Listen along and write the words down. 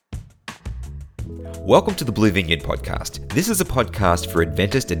Welcome to the Blue Vineyard Podcast. This is a podcast for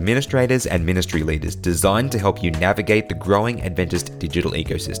Adventist administrators and ministry leaders designed to help you navigate the growing Adventist digital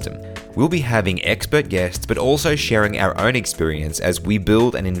ecosystem. We'll be having expert guests, but also sharing our own experience as we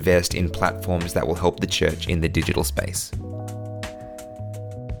build and invest in platforms that will help the church in the digital space.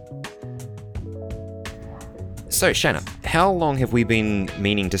 So, Shanna, how long have we been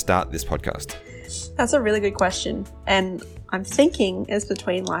meaning to start this podcast? That's a really good question. And I'm thinking it's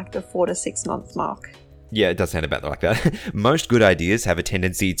between like the 4 to 6 month mark. Yeah, it does sound about like that. Most good ideas have a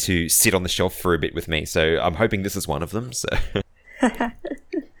tendency to sit on the shelf for a bit with me, so I'm hoping this is one of them. So,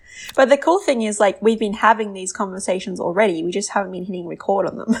 But the cool thing is, like, we've been having these conversations already. We just haven't been hitting record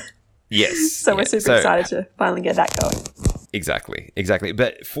on them. Yes. So we're super excited to finally get that going. Exactly.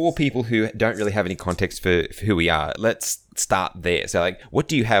 But for people who don't really have any context for who we are, let's start there. So, like, what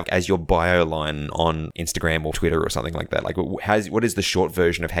do you have as your bio line on Instagram or Twitter or something like that? Like, what is the short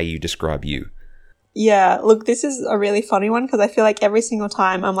version of how you describe you? Yeah, look, this is a really funny one because I feel like every single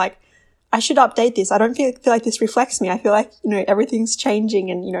time I'm like, I should update this. I don't feel like this reflects me. I feel like, everything's changing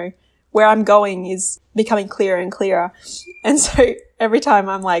and, where I'm going is becoming clearer and clearer. And so every time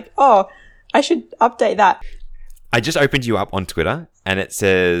I'm like, oh, I should update that. I just opened you up on Twitter and it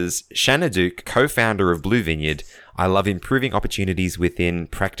says, Shanna Duke, co-founder of Blue Vineyard. I love improving opportunities within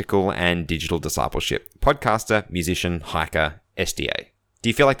practical and digital discipleship. Podcaster, musician, hiker, SDA. Do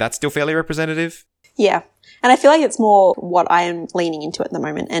you feel like that's still fairly representative? Yeah. And I feel like it's more what I am leaning into at the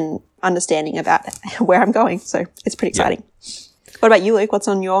moment and understanding about where I'm going. So it's pretty exciting. Yeah. What about you, Luke? What's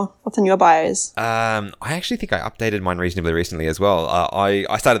on your bios? I actually think I updated mine reasonably recently as well.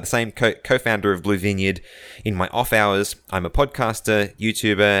 I started the same co-founder of Blue Vineyard in my off hours. I'm a podcaster,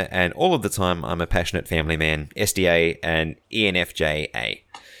 YouTuber, and all of the time I'm a passionate family man, SDA and ENFJA.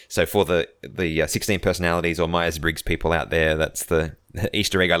 So for the 16 personalities or Myers-Briggs people out there, that's the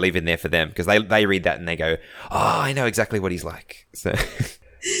Easter egg I leave in there for them because they read that and they go, oh, I know exactly what he's like. So,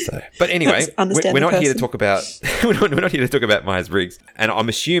 but anyway, we're not here to talk about we're not here to talk about Myers-Briggs. And I'm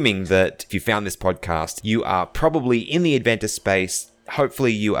assuming that if you found this podcast, you are probably in the Adventist space.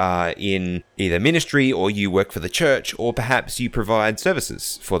 Hopefully you are in either ministry or you work for the church or perhaps you provide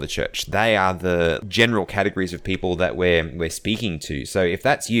services for the church. They are the general categories of people that we're speaking to. So if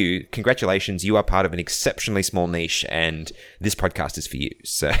that's you, congratulations, you are part of an exceptionally small niche and this podcast is for you.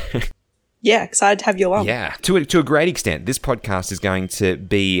 So yeah, excited to have you along. Yeah, to a great extent, this podcast is going to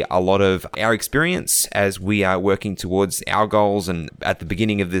be a lot of our experience as we are working towards our goals. And at the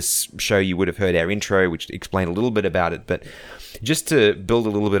beginning of this show, you would have heard our intro, which explained a little bit about it. But just to build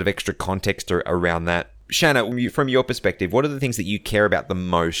a little bit of extra context around that, Shanna, from your perspective, what are the things that you care about the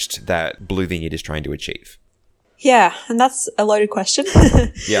most that Blue Vineyard is trying to achieve? Yeah, and that's a loaded question.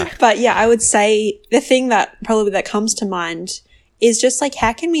 Yeah. But yeah, I would say the thing that comes to mind is just like,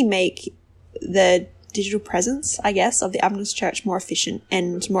 how can we make the digital presence, I guess, of the Adventist church more efficient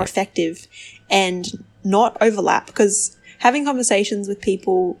and more effective and not overlap? Because having conversations with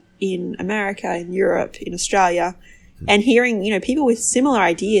people in America, in Europe, in Australia, and hearing, people with similar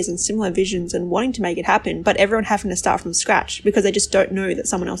ideas and similar visions and wanting to make it happen, but everyone having to start from scratch because they just don't know that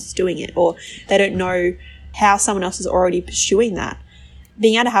someone else is doing it or they don't know how someone else is already pursuing that.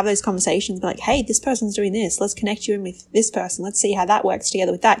 Being able to have those conversations, be like, hey, this person's doing this. Let's connect you in with this person. Let's see how that works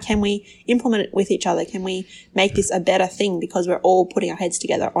together with that. Can we implement it with each other? Can we make this a better thing because we're all putting our heads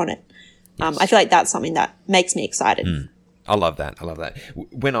together on it? Yes. I feel like that's something that makes me excited. I love that.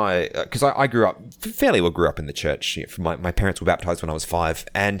 Because I grew up in the church. My parents were baptized when I was 5.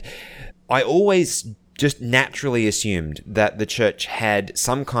 And I always just naturally assumed that the church had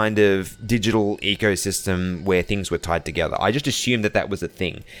some kind of digital ecosystem where things were tied together. I just assumed that was a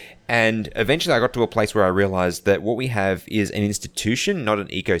thing. And eventually I got to a place where I realized that what we have is an institution, not an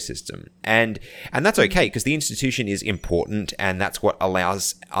ecosystem. And that's okay because the institution is important and that's what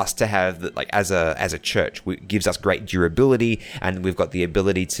allows us to have, as a church, it gives us great durability and we've got the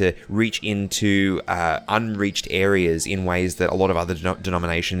ability to reach into unreached areas in ways that a lot of other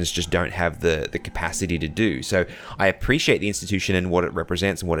denominations just don't have the capacity to do. So I appreciate the institution and what it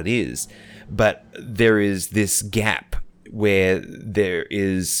represents and what it is, but there is this gap where there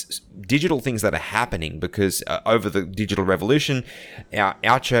is digital things that are happening because over the digital revolution,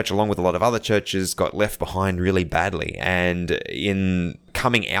 our church, along with a lot of other churches, got left behind really badly. And in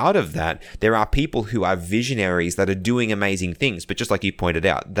coming out of that, there are people who are visionaries that are doing amazing things. But just like you pointed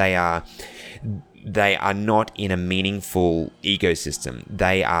out, they are not in a meaningful ecosystem.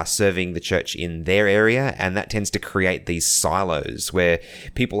 They are serving the church in their area, and that tends to create these silos where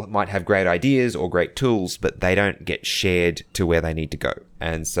people might have great ideas or great tools, but they don't get shared to where they need to go.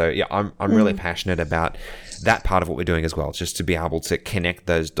 And so, yeah, I'm really passionate about that part of what we're doing as well, just to be able to connect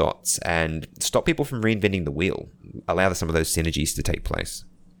those dots and stop people from reinventing the wheel, allow some of those synergies to take place.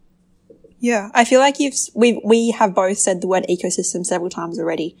 Yeah, I feel like we have both said the word ecosystem several times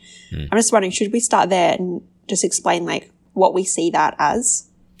already. I'm just wondering, should we start there and just explain like what we see that as?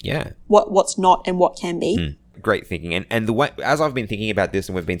 Yeah. What's not and what can be? Great thinking. And the way, as I've been thinking about this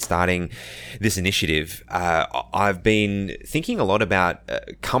and we've been starting this initiative, I've been thinking a lot about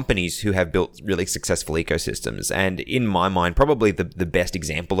companies who have built really successful ecosystems. And in my mind, probably the best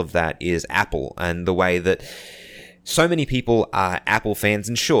example of that is Apple, and the way that so many people are Apple fans.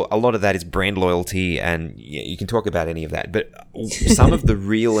 And sure, a lot of that is brand loyalty, and you can talk about any of that. But some of the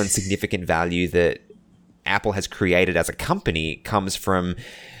real and significant value that Apple has created as a company comes from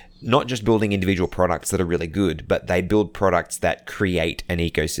not just building individual products that are really good, but they build products that create an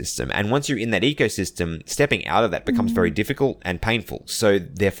ecosystem. And once you're in that ecosystem, stepping out of that becomes very difficult and painful. So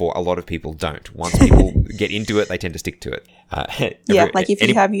therefore, a lot of people don't. Once people get into it, they tend to stick to it. Like if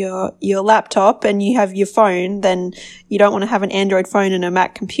you have your laptop and you have your phone, then you don't want to have an Android phone and a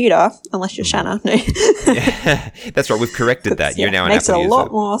Mac computer, unless you're Shanna. No. Yeah, that's right. We've corrected that. You're now an makes Apple it a user.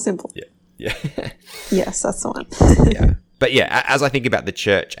 lot more simple. Yeah. Yes, that's the one. Yeah. But yeah, as I think about the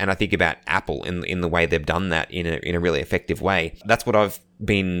church and I think about Apple in the way they've done that in a really effective way, that's what I've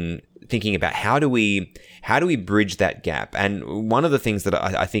been thinking about. How do we bridge that gap? And one of the things that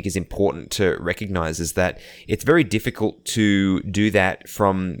I think is important to recognize is that it's very difficult to do that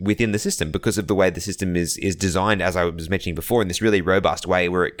from within the system because of the way the system is designed, as I was mentioning before, in this really robust way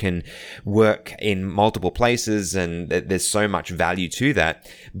where it can work in multiple places, and there's so much value to that.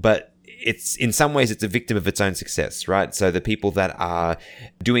 But it's in some ways it's a victim of its own success, right? So the people that are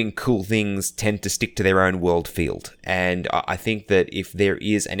doing cool things tend to stick to their own world field. And I think that if there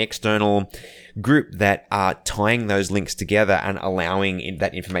is an external group that are tying those links together and allowing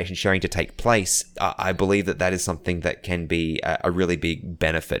that information sharing to take place, I believe that is something that can be a really big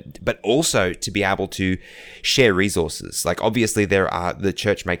benefit. But also to be able to share resources. Like obviously the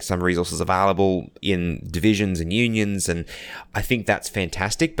church makes some resources available in divisions and unions, and I think that's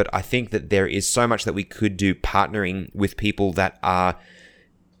fantastic. But I think that there is so much that we could do partnering with people that are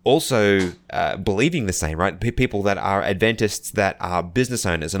also believing the same, right? People that are Adventists, that are business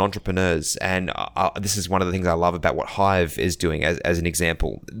owners and entrepreneurs. And this is one of the things I love about what Hive is doing as an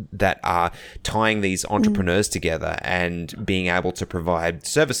example, that are tying these entrepreneurs together and being able to provide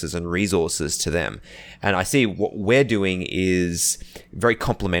services and resources to them. And I see what we're doing is very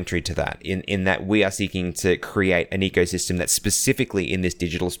complementary to that in that we are seeking to create an ecosystem that's specifically in this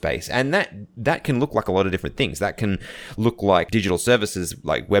digital space. And that can look like a lot of different things. That can look like digital services,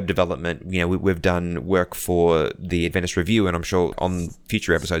 like web development. You know, we've done work for the Adventist Review, and I'm sure on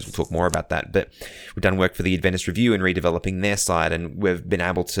future episodes we'll talk more about that. But we've done work for the Adventist Review in redeveloping their site, and we've been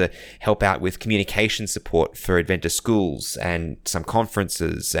able to help out with communication support for Adventist schools and some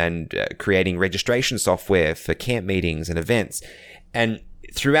conferences, and creating registration software for camp meetings and events. And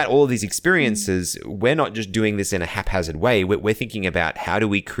throughout all of these experiences, we're not just doing this in a haphazard way. We're thinking about how do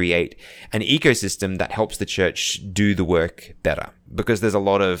we create an ecosystem that helps the church do the work better, because there's a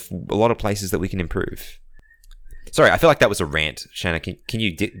lot of places that we can improve. Sorry, I feel like that was a rant. Shanna, can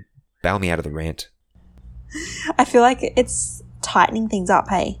you bail me out of the rant? I feel like it's tightening things up,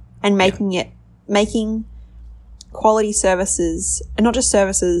 hey, and making quality services, and not just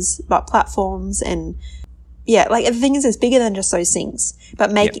services, but platforms. And yeah, like the thing is, it's bigger than just those things, but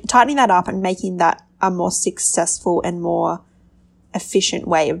tightening that up and making that a more successful and more efficient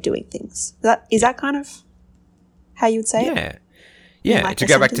way of doing things. Is that kind of how you would say it? Yeah, like to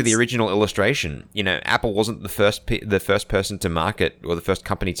go back to the original illustration, you know, Apple wasn't the first person to market, or the first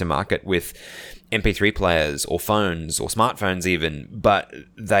company to market with MP3 players or phones or smartphones even, but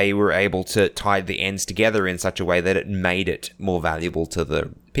they were able to tie the ends together in such a way that it made it more valuable to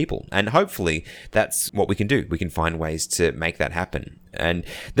the people. And hopefully that's what we can do. We can find ways to make that happen. And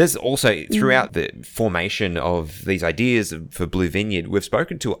there's also, throughout the formation of these ideas for Blue Vineyard, we've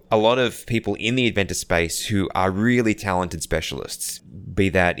spoken to a lot of people in the Adventist space who are really talented specialists, be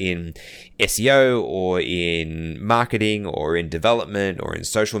that in SEO or in marketing or in development or in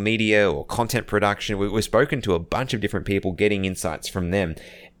social media or content production. We've spoken to a bunch of different people, getting insights from them.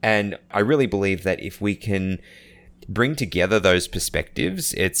 And I really believe that if we can bring together those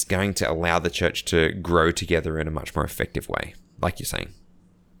perspectives, it's going to allow the church to grow together in a much more effective way, like you're saying.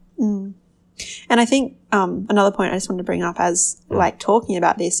 And I think another point I just wanted to bring up as like talking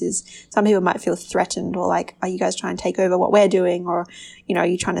about this is some people might feel threatened or like, are you guys trying to take over what we're doing? Or, you know, are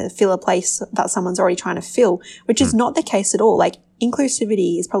you trying to fill a place that someone's already trying to fill, which is not the case at all. Like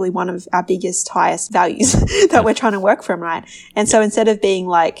inclusivity is probably one of our biggest, highest values that we're trying to work from, right? And so instead of being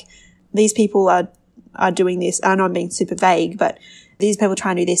like, these people are doing this, I know I'm being super vague, but these people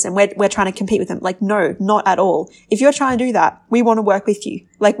try and do this and we're trying to compete with them. Like, no, not at all. If you're trying to do that, we want to work with you.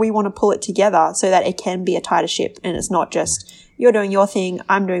 Like, we want to pull it together so that it can be a tighter ship and it's not just you're doing your thing,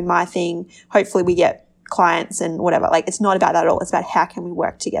 I'm doing my thing. Hopefully we get clients and whatever. Like, it's not about that at all. It's about how can we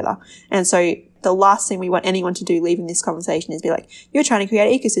work together. And so the last thing we want anyone to do leaving this conversation is be like, you're trying to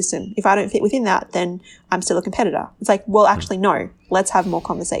create an ecosystem. If I don't fit within that, then I'm still a competitor. It's like, well, actually, no. Let's have more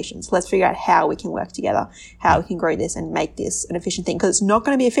conversations. Let's figure out how we can work together, how we can grow this and make this an efficient thing. Because it's not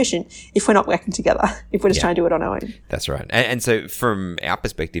going to be efficient if we're not working together, if we're just trying to do it on our own. That's right. And so from our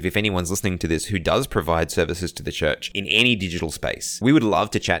perspective, if anyone's listening to this who does provide services to the church in any digital space, we would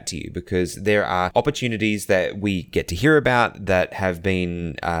love to chat to you because there are opportunities that we get to hear about that have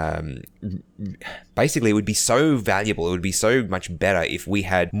been basically, it would be so valuable. It would be so much better if we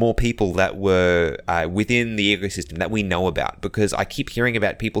had more people that were within the ecosystem that we know about, because I keep hearing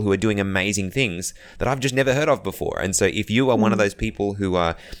about people who are doing amazing things that I've just never heard of before. And so if you are one of those people who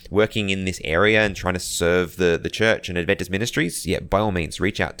are working in this area and trying to serve the church and Adventist ministries, by all means,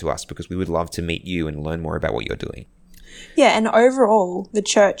 reach out to us because we would love to meet you and learn more about what you're doing. Yeah, and overall, the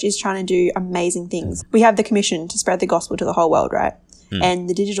church is trying to do amazing things. We have the commission to spread the gospel to the whole world, right? And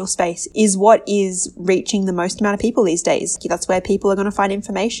the digital space is what is reaching the most amount of people these days. That's where people are going to find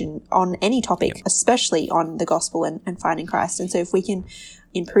information on any topic, especially on the gospel and finding Christ. And so if we can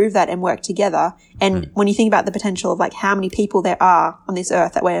improve that and work together, and when you think about the potential of like how many people there are on this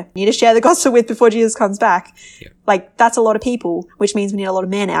earth that we need to share the gospel with before Jesus comes back, like that's a lot of people, which means we need a lot of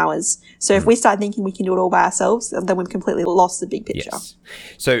man hours. So if we start thinking we can do it all by ourselves, then we've completely lost the big picture. Yes.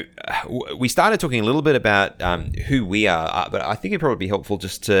 So we started talking a little bit about who we are, but I think it'd probably be helpful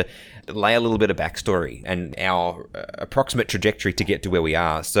just to lay a little bit of backstory and our approximate trajectory to get to where we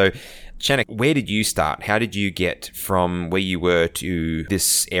are. So Shanna, where did you start? How did you get from where you were to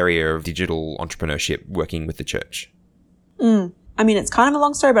this area of digital entrepreneurship working with the church? I mean, it's kind of a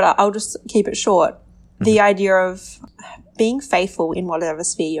long story, but I'll just keep it short. The idea of being faithful in whatever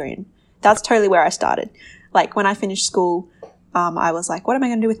sphere you're in. That's totally where I started. Like when I finished school, I was like, what am I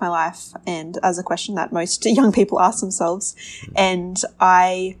going to do with my life? And as a question that most young people ask themselves. And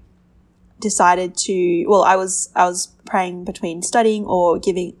I decided to, I was praying between studying or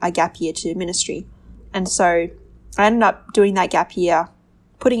giving a gap year to ministry. And so I ended up doing that gap year,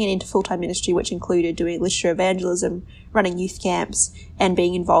 putting it into full-time ministry, which included doing literature evangelism, running youth camps, and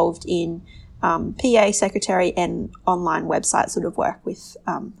being involved in PA, secretary, and online website sort of work with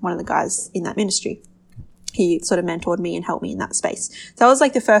one of the guys in that ministry. He sort of mentored me and helped me in that space. So that was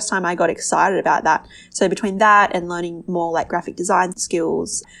like the first time I got excited about that. So between that and learning more like graphic design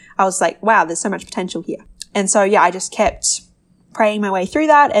skills, I was like, wow, there's so much potential here. And so, I just kept praying my way through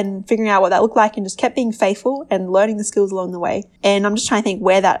that and figuring out what that looked like and just kept being faithful and learning the skills along the way. And I'm just trying to think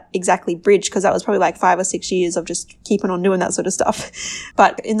where that exactly bridged, because that was probably like 5 or 6 years of just keeping on doing that sort of stuff.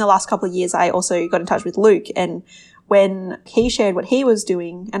 But in the last couple of years, I also got in touch with Luke, and when he shared what he was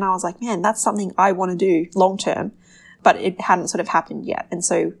doing, and I was like, man, that's something I want to do long term, but it hadn't sort of happened yet. And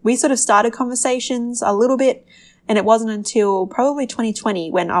so we sort of started conversations a little bit, and it wasn't until probably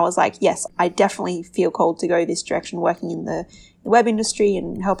 2020 when I was like, yes, I definitely feel called to go this direction, working in the web industry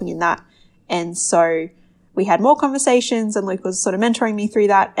and helping in that. And so we had more conversations, and Luke was sort of mentoring me through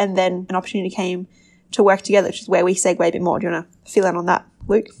that. And then an opportunity came to work together, which is where we segue a bit more. Do you want to fill in on that,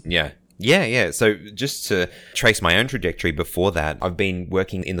 Luke? Yeah. So just to trace my own trajectory before that, I've been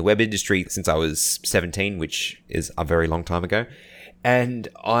working in the web industry since I was 17, which is a very long time ago. And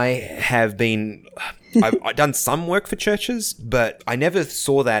I've done some work for churches, but I never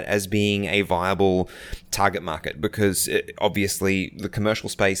saw that as being a viable target market because obviously the commercial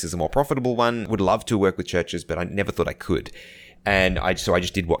space is a more profitable one. Would love to work with churches, but I never thought I could. And so I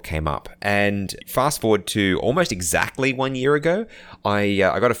just did what came up. And fast forward to almost exactly 1 year ago, I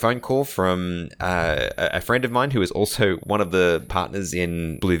got a phone call from a friend of mine who is also one of the partners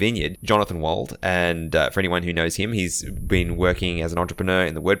in Blue Vineyard, Jonathan Wald. And for anyone who knows him, he's been working as an entrepreneur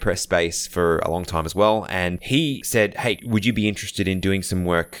in the WordPress space for a long time as well. And he said, hey, would you be interested in doing some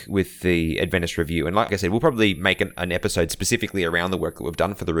work with the Adventist Review? And like I said, we'll probably make an episode specifically around the work that we've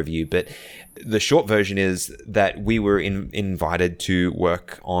done for the review. But the short version is that we were invited invited to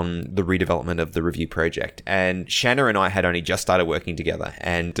work on the redevelopment of the review project. And Shanna and I had only just started working together.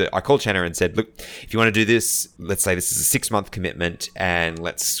 And I called Shanna and said, look, if you want to do this, let's say this is a 6-month commitment and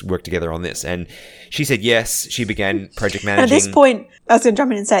let's work together on this. And she said yes. She began project managing. And at this point, I was going to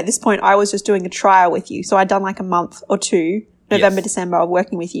jump in and say, at this point, I was just doing a trial with you. So I'd done like a month or two, November, Yes. December, of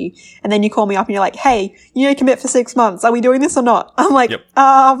working with you. And then you call me up and you're like, hey, you need to commit for 6 months. Are we doing this or not? I'm like, Yep.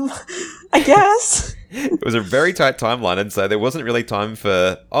 I guess. It was a very tight timeline, and so there wasn't really time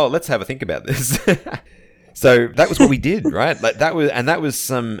for, let's have a think about this. So that was what we did, right? Like that was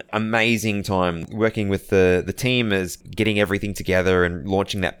some amazing time working with the team as getting everything together and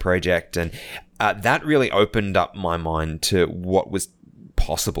launching that project, and that really opened up my mind to what was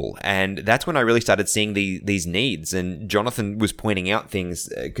possible. And that's when I really started seeing these needs. And Jonathan was pointing out things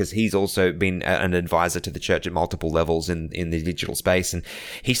because he's also been an advisor to the church at multiple levels in the digital space. And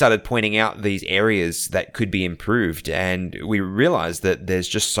he started pointing out these areas that could be improved. And we realized that there's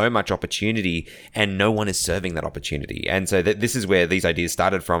just so much opportunity and no one is serving that opportunity. And so this is where these ideas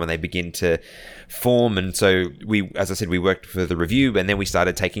started from, and they begin to form. And so as I said, we worked for the review, and then we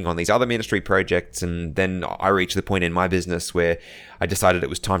started taking on these other ministry projects. And then I reached the point in my business where I decided it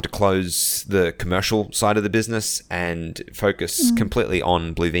was time to close the commercial side of the business and focus completely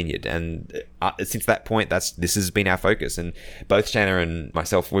on Blue Vineyard. And since that point, this has been our focus. And both Shanna and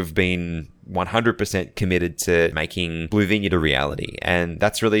myself, we've been 100% committed to making Blue Vineyard a reality. And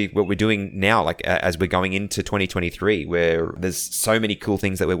that's really what we're doing now, like as we're going into 2023, where there's so many cool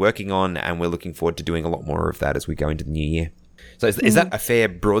things that we're working on, and we're looking forward to doing a lot more of that as we go into the new year. So is that a fair,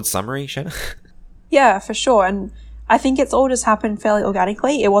 broad summary, Shanna? Yeah, for sure. And I think it's all just happened fairly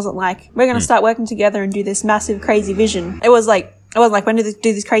organically. It wasn't like, we're going to start working together and do this massive, crazy vision. It wasn't like, when do we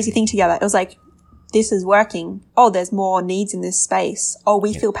do this crazy thing together? It was like, this is working. Oh, there's more needs in this space. Oh,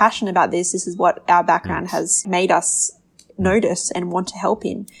 we feel passionate about this. This is what our background has made us notice and want to help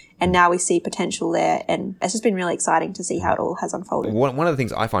in. And now we see potential there. And it's just been really exciting to see how it all has unfolded. One of the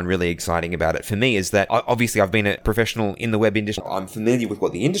things I find really exciting about it for me is that obviously I've been a professional in the web industry. I'm familiar with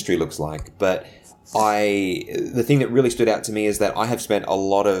what the industry looks like, but the thing that really stood out to me is that I have spent a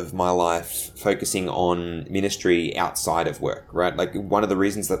lot of my life focusing on ministry outside of work, right? Like one of the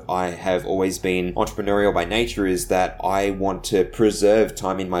reasons that I have always been entrepreneurial by nature is that I want to preserve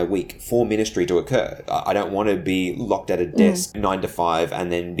time in my week for ministry to occur. I don't want to be locked at a desk 9 to 5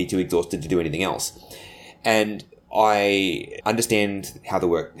 and then be too exhausted to do anything else. And I understand how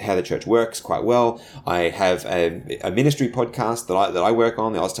the church works quite well. I have a ministry podcast that I work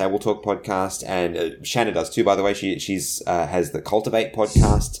on, the Oz Table Talk podcast, and Shanna does too, by the way. She's has the Cultivate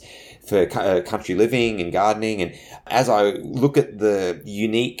podcast for country living and gardening. And as I look at the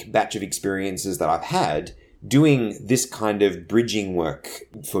unique batch of experiences that I've had doing this kind of bridging work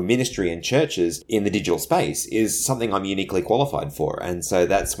for ministry and churches in the digital space is something I'm uniquely qualified for. And so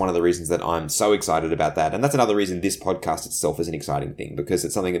that's one of the reasons that I'm so excited about that. And that's another reason this podcast itself is an exciting thing, because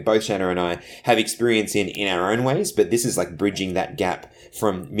it's something that both Shanna and I have experience in our own ways, but this is like bridging that gap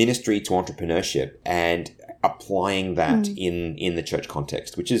from ministry to entrepreneurship and applying that in the church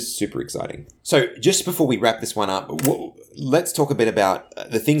context, which is super exciting. So just before we wrap this one up, let's talk a bit about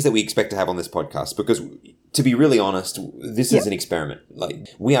the things that we expect to have on this podcast, because to be really honest, this is an experiment. Like,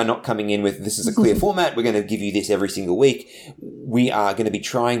 we are not coming in with, this is a clear format, we're going to give you this every single week. We are going to be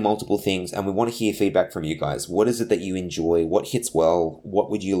trying multiple things, and we want to hear feedback from you guys. What is it that you enjoy? What hits well? What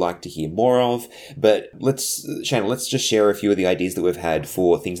would you like to hear more of? But Shanna, let's just share a few of the ideas that we've had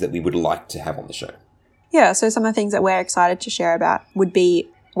for things that we would like to have on the show. Yeah, so some of the things that we're excited to share about would be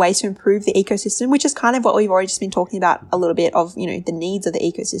ways to improve the ecosystem, which is kind of what we've already just been talking about a little bit of, the needs of the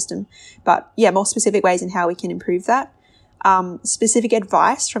ecosystem. But yeah, more specific ways in how we can improve that. Specific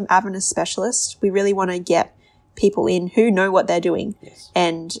advice from Adventist specialists. We really want to get people in who know what they're doing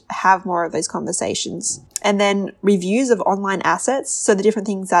and have more of those conversations. And then reviews of online assets. So the different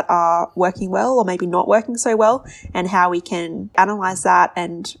things that are working well or maybe not working so well, and how we can analyze that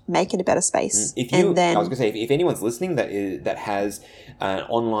and make it a better space. I was going to say, if anyone's listening that has an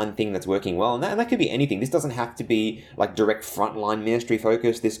online thing that's working well, and that could be anything. This doesn't have to be like direct frontline ministry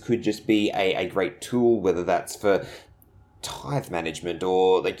focus. This could just be a great tool, whether that's for tithe management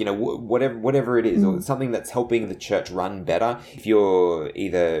or whatever it is, or something that's helping the church run better. If you're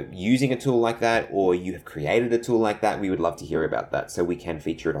either using a tool like that or you have created a tool like that, we would love to hear about that so we can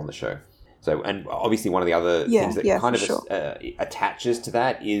feature it on the show. So, and obviously one of the other things that kind of attaches to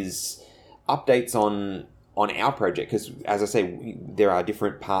that is updates on our project, because as I say, there are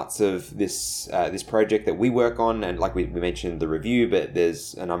different parts of this project that we work on, and like we mentioned the review, but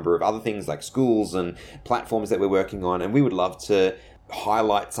there's a number of other things like schools and platforms that we're working on, and we would love to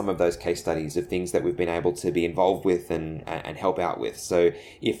highlight some of those case studies of things that we've been able to be involved with and help out with. So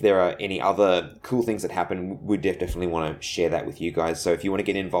if there are any other cool things that happen, we definitely want to share that with you guys. So if you want to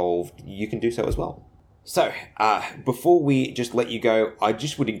get involved, you can do so as well. So, before we just let you go, I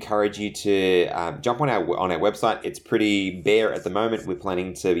just would encourage you to jump on our website. It's pretty bare at the moment. We're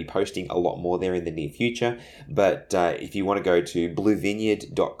planning to be posting a lot more there in the near future. But if you want to go to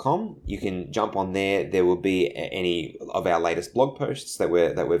bluevineyard.com, you can jump on there. There will be any of our latest blog posts that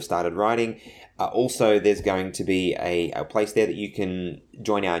we've started writing. Also, there's going to be a place there that you can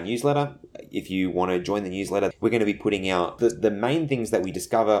join our newsletter. If you want to join the newsletter, we're going to be putting out the main things that we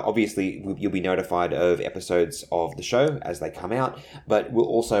discover. Obviously, you'll be notified of episodes of the show as they come out, but we'll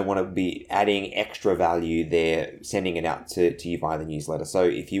also want to be adding extra value there, sending it out to you via the newsletter. So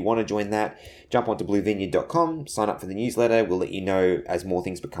if you want to join that, jump onto bluevineyard.com, sign up for the newsletter. We'll let you know as more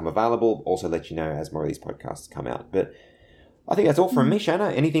things become available, also let you know as more of these podcasts come out. But I think that's all from me, Shanna.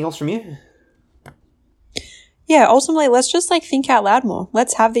 Anything else from you? Yeah, ultimately, let's just think out loud more.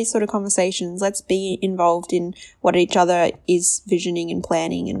 Let's have these sort of conversations. Let's be involved in what each other is visioning and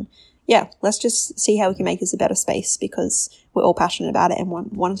planning. And yeah, let's just see how we can make this a better space, because we're all passionate about it and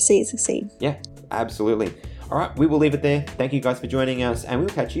want to see it succeed. Yeah, absolutely. All right, we will leave it there. Thank you guys for joining us, and we'll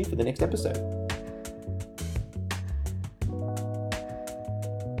catch you for the next episode.